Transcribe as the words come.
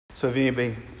So have any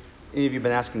of you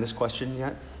been asking this question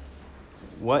yet?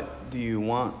 What do you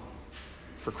want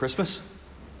for Christmas?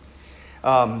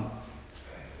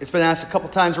 It's been asked a couple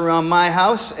times around my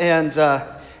house, and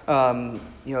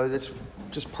it's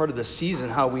just part of the season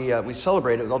how we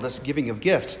celebrate it with all this giving of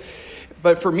gifts.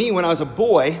 But for me, when I was a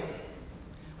boy,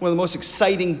 one of the most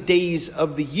exciting days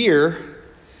of the year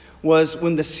was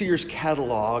when the Sears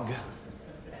catalog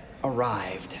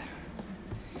arrived.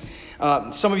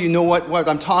 Some of you know what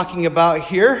I'm talking about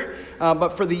here,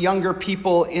 but for the younger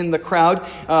people in the crowd,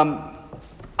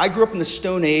 I grew up in the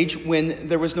Stone Age when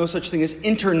there was no such thing as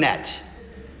internet.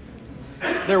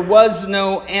 There was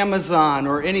no Amazon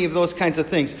or any of those kinds of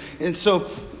things. And so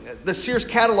the Sears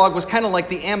catalog was kind of like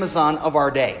the Amazon of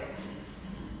our day.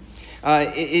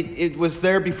 It was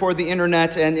there before the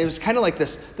internet, and it was kind of like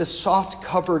this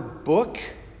soft-covered book,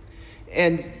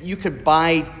 and you could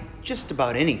buy just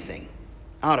about anything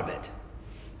out of it.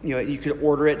 You could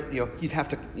order it. You'd have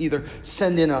to either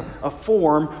send in a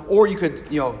form, or you could,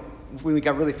 when we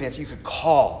got really fancy, you could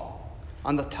call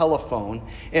on the telephone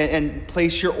and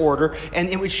place your order, and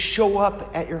it would show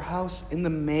up at your house in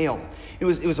the mail. It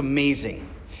was amazing,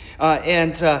 they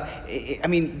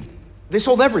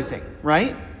sold everything,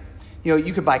 right?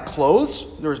 You could buy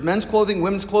clothes. There was men's clothing,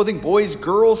 women's clothing, boys,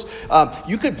 girls.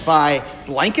 You could buy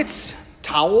blankets,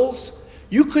 towels.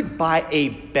 You could buy a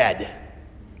bed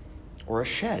or a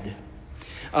shed.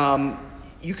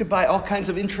 You could buy all kinds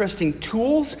of interesting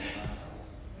tools.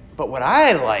 But what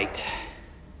I liked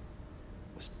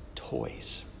was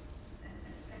toys.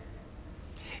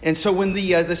 And so when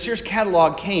the Sears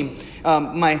catalog came,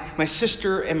 my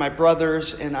sister and my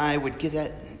brothers and I would get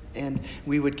that, and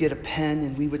we would get a pen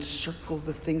and we would circle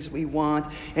the things we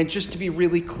want. And just to be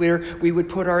really clear, we would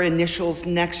put our initials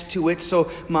next to it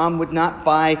so Mom would not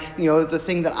buy, the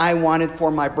thing that I wanted for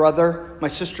my brother. My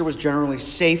sister was generally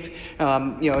safe.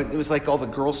 It was like all the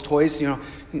girls' toys.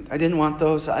 I didn't want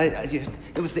those.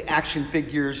 It was the action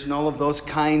figures and all of those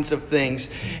kinds of things.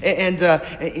 And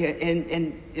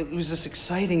it was this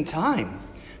exciting time,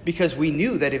 because we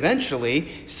knew that eventually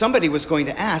somebody was going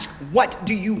to ask, "What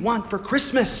do you want for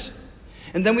Christmas?"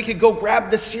 And then we could go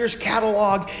grab the Sears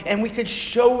catalog and we could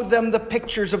show them the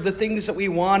pictures of the things that we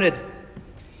wanted.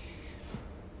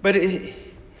 But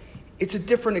it's a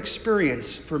different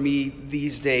experience for me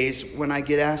these days when I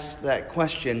get asked that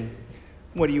question,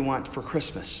 "What do you want for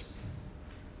Christmas?"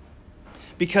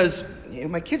 Because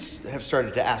my kids have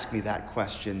started to ask me that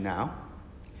question now.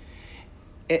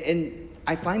 And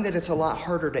I find that it's a lot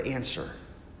harder to answer.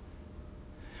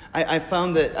 I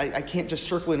found that I can't just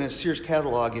circle in a Sears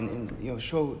catalog and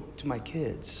show it to my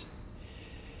kids.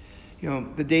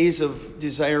 The days of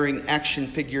desiring action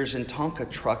figures and Tonka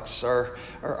trucks are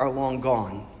long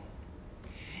gone.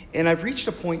 And I've reached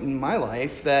a point in my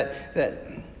life that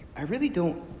I really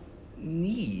don't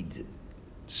need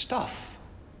stuff.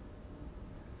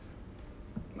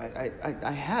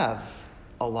 I have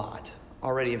a lot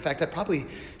already. In fact, I probably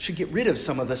should get rid of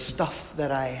some of the stuff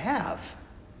that I have.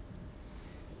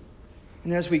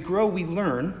 And as we grow, we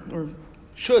learn, or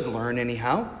should learn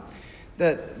anyhow,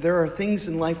 that there are things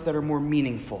in life that are more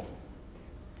meaningful,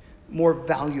 more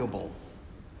valuable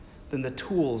than the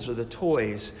tools or the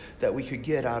toys that we could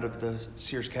get out of the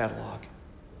Sears catalog.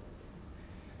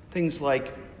 Things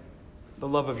like the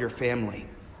love of your family,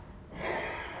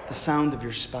 the sound of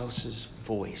your spouse's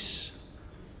voice.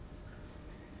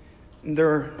 And there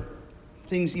are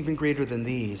things even greater than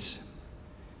these.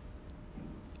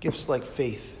 Gifts like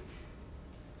faith,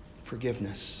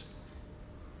 forgiveness,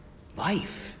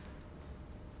 life.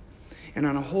 And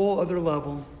on a whole other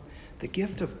level, the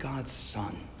gift of God's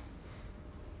Son,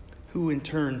 who in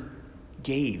turn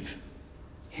gave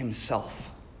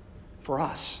himself for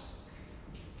us.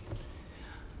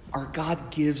 Our God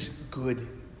gives good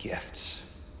gifts.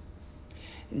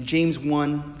 In James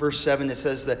 1, verse 7, it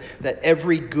says that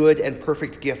every good and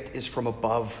perfect gift is from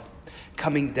above,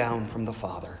 coming down from the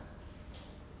Father.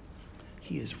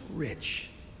 He is rich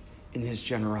in his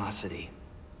generosity.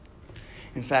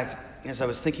 In fact, as I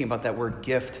was thinking about that word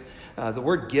gift, the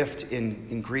word gift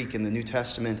in Greek in the New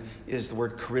Testament is the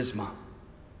word charisma.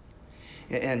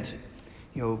 And,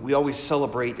 we always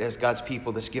celebrate as God's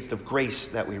people this gift of grace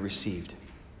that we received.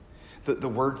 The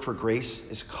word for grace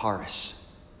is charis.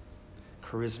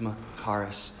 Charisma,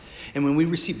 charis. And when we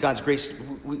receive God's grace,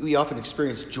 we often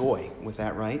experience joy with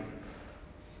that, right?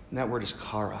 And that word is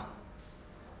chara.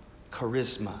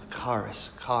 Charisma,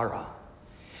 charis, chara.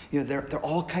 They're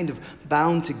all kind of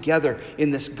bound together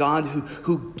in this God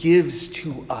who gives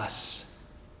to us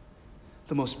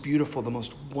the most beautiful, the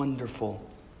most wonderful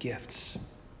gifts.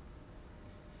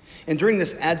 And during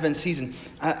this Advent season,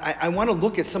 I want to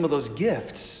look at some of those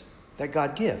gifts that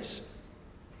God gives.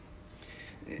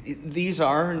 These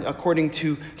are, according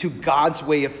to God's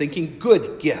way of thinking,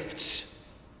 good gifts.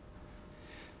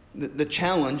 The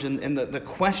challenge and the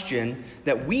question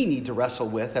that we need to wrestle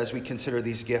with as we consider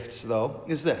these gifts, though,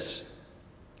 is this.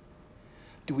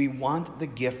 Do we want the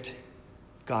gift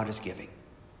God is giving?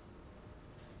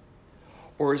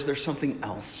 Or is there something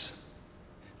else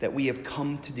that we have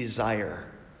come to desire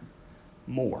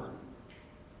more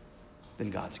than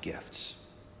God's gifts?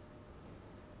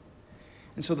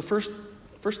 And so the first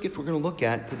gift we're going to look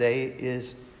at today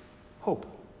is hope.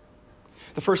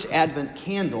 The first Advent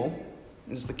candle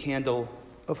is the candle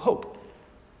of hope.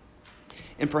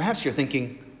 And perhaps you're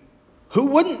thinking, who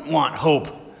wouldn't want hope?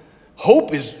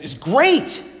 Hope is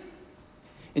great.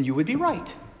 And you would be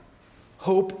right.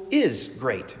 Hope is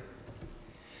great.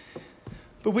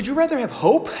 But would you rather have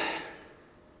hope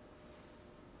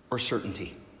or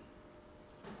certainty?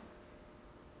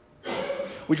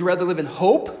 Would you rather live in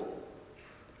hope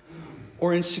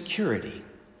or in security?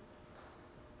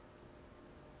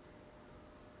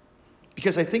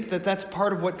 Because I think that that's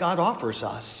part of what God offers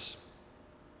us.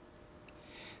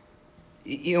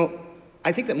 You know,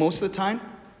 I think that most of the time,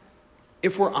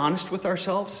 if we're honest with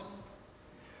ourselves,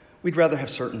 we'd rather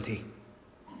have certainty.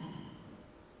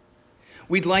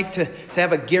 We'd like to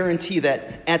have a guarantee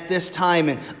that at this time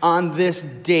and on this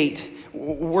date,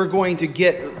 we're going to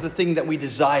get the thing that we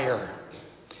desire.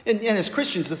 And as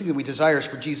Christians, the thing that we desire is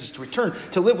for Jesus to return,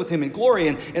 to live with him in glory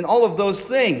and all of those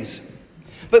things.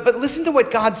 But listen to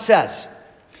what God says.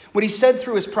 What he said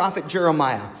through his prophet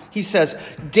Jeremiah. He says,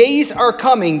 "Days are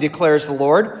coming, declares the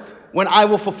Lord, when I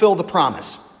will fulfill the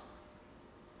promise."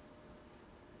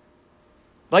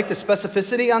 Like the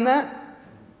specificity on that?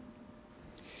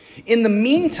 In the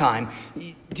meantime,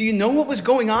 do you know what was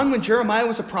going on when Jeremiah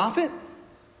was a prophet?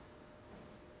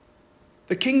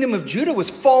 The kingdom of Judah was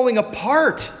falling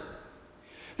apart.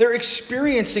 They're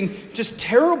experiencing just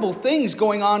terrible things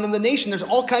going on in the nation. There's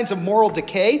all kinds of moral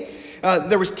decay.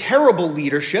 There was terrible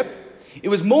leadership. It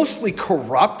was mostly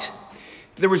corrupt.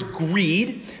 There was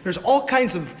greed. There's all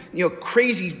kinds of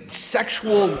crazy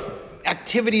sexual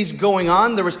activities going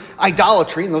on. There was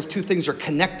idolatry, and those two things are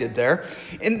connected there.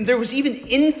 And there was even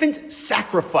infant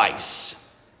sacrifice.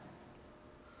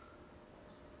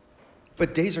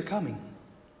 But days are coming.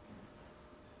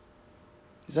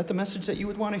 Is that the message that you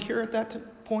would want to hear at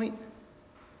that point?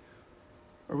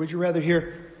 Or would you rather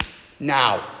hear,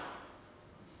 now?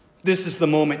 This is the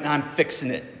moment, and I'm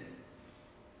fixing it.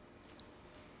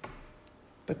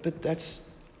 But that's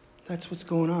what's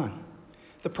going on.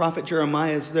 The prophet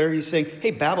Jeremiah is there. He's saying,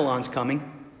 hey, Babylon's coming.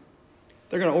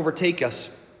 They're going to overtake us.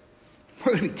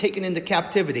 We're going to be taken into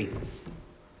captivity.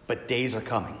 But days are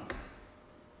coming.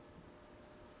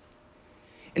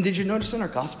 And did you notice in our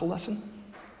gospel lesson?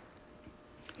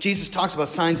 Jesus talks about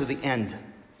signs of the end.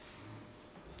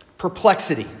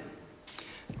 Perplexity.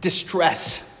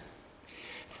 Distress.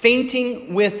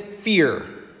 Fainting with fear.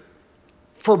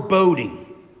 Foreboding.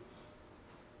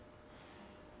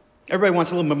 Everybody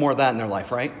wants a little bit more of that in their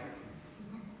life, right?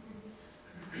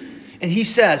 And he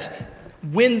says,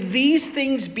 when these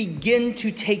things begin to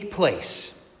take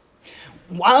place,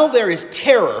 while there is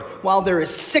terror, while there is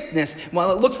sickness,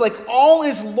 while it looks like all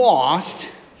is lost,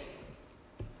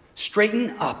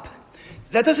 straighten up.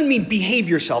 That doesn't mean behave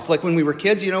yourself like when we were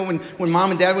kids, when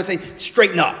mom and dad would say,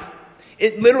 straighten up.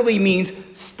 It literally means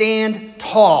stand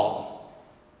tall.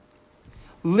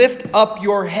 Lift up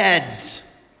your heads.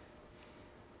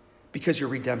 Because your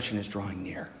redemption is drawing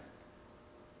near.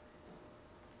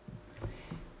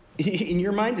 In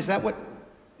your mind, is that what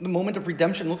the moment of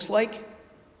redemption looks like?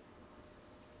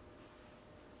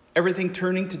 Everything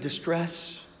turning to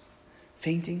distress,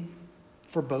 fainting,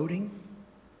 foreboding?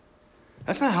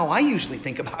 That's not how I usually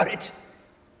think about it.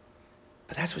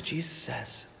 But that's what Jesus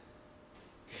says.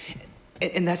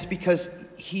 And that's because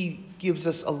he gives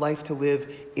us a life to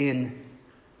live in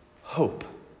hope.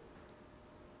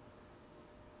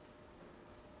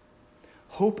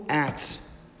 Hope acts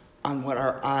on what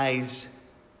our eyes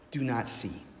do not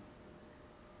see.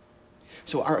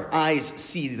 So our eyes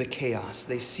see the chaos.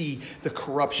 They see the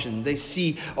corruption. They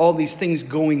see all these things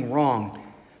going wrong.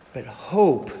 But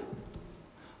hope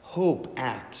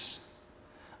acts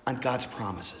on God's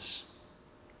promises.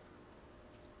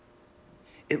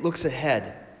 It looks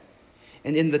ahead,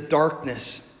 and in the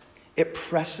darkness, it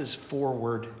presses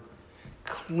forward,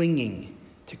 clinging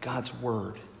to God's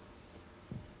word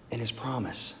and his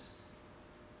promise.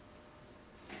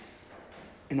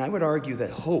 And I would argue that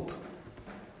hope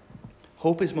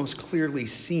is most clearly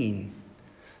seen,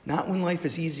 not when life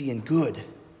is easy and good,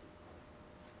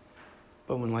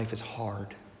 but when life is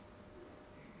hard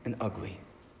and ugly.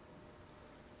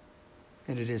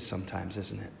 And it is sometimes,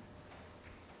 isn't it?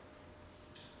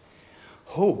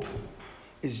 Hope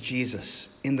is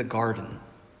Jesus in the garden,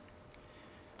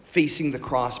 facing the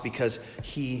cross because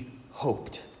he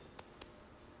hoped.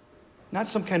 Not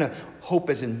some kind of hope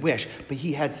as in wish, but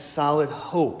he had solid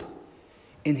hope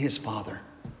in his Father.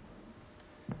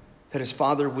 That his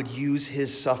Father would use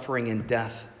his suffering and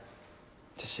death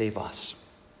to save us.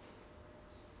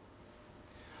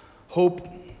 Hope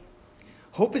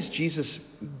is Jesus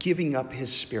giving up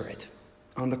his spirit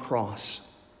on the cross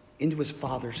into his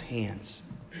Father's hands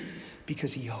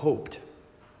because he hoped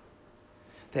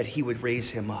that he would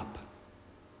raise him up.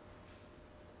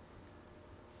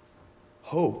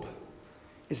 Hope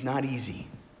is not easy.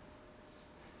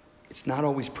 It's not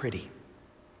always pretty,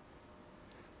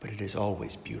 but it is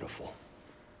always beautiful.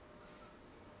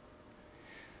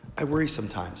 I worry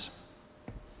sometimes.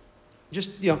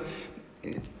 Just,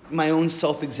 my own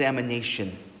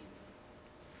self-examination.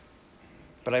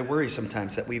 But I worry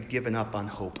sometimes that we've given up on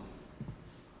hope.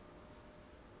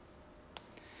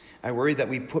 I worry that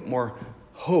we put more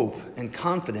hope and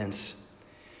confidence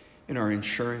in our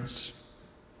insurance,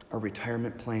 our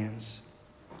retirement plans,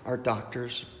 our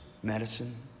doctors,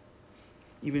 medicine,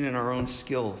 even in our own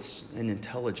skills and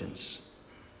intelligence.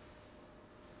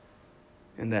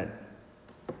 And that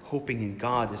hoping in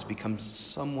God has become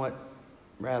somewhat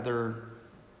rather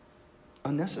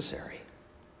unnecessary.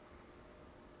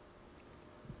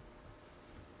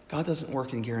 God doesn't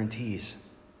work in guarantees.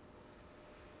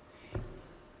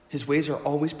 His ways are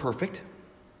always perfect,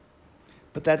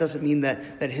 but that doesn't mean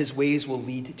that his ways will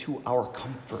lead to our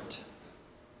comfort.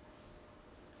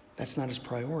 That's not his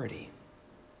priority.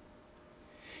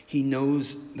 He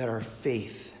knows that our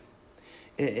faith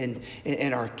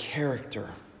and our character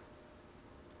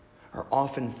are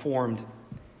often formed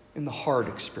in the hard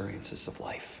experiences of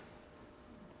life.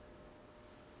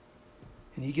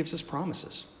 And he gives us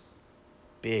promises,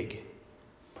 big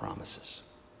promises.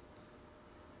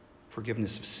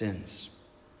 Forgiveness of sins,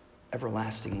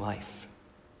 everlasting life,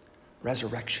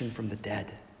 resurrection from the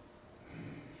dead.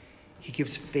 He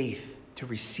gives faith to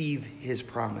receive his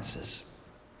promises.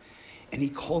 And he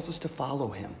calls us to follow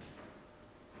him.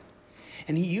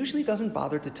 And he usually doesn't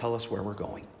bother to tell us where we're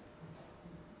going.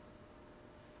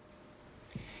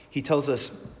 He tells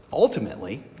us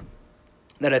ultimately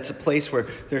that it's a place where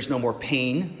there's no more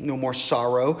pain, no more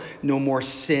sorrow, no more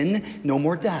sin, no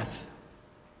more death.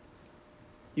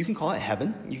 You can call it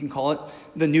heaven. You can call it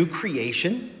the new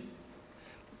creation.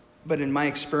 But in my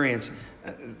experience,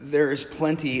 there is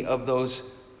plenty of those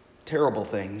terrible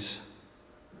things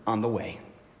on the way.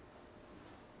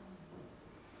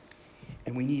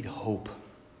 And we need hope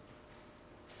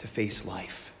to face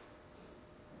life,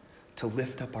 to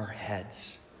lift up our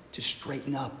heads, to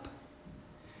straighten up,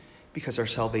 because our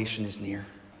salvation is near.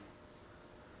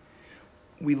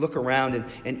 We look around,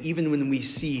 and even when we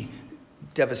see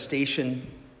devastation,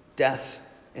 death,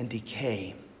 and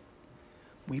decay,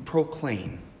 we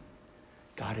proclaim,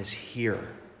 God is here.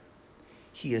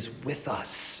 He is with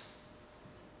us,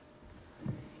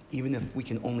 even if we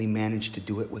can only manage to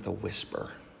do it with a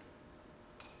whisper.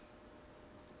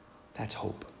 That's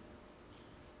hope.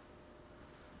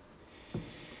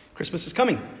 Christmas is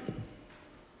coming.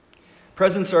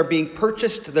 Presents are being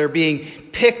purchased, they're being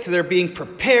picked, they're being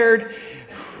prepared.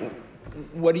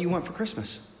 What do you want for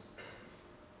Christmas?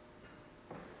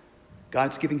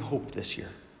 God's giving hope this year.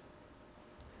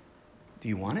 Do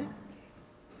you want it?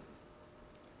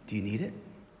 Do you need it?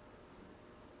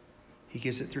 He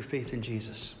gives it through faith in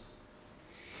Jesus.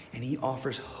 And he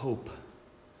offers hope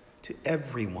to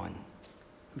everyone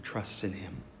who trusts in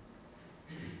him.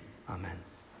 Amen.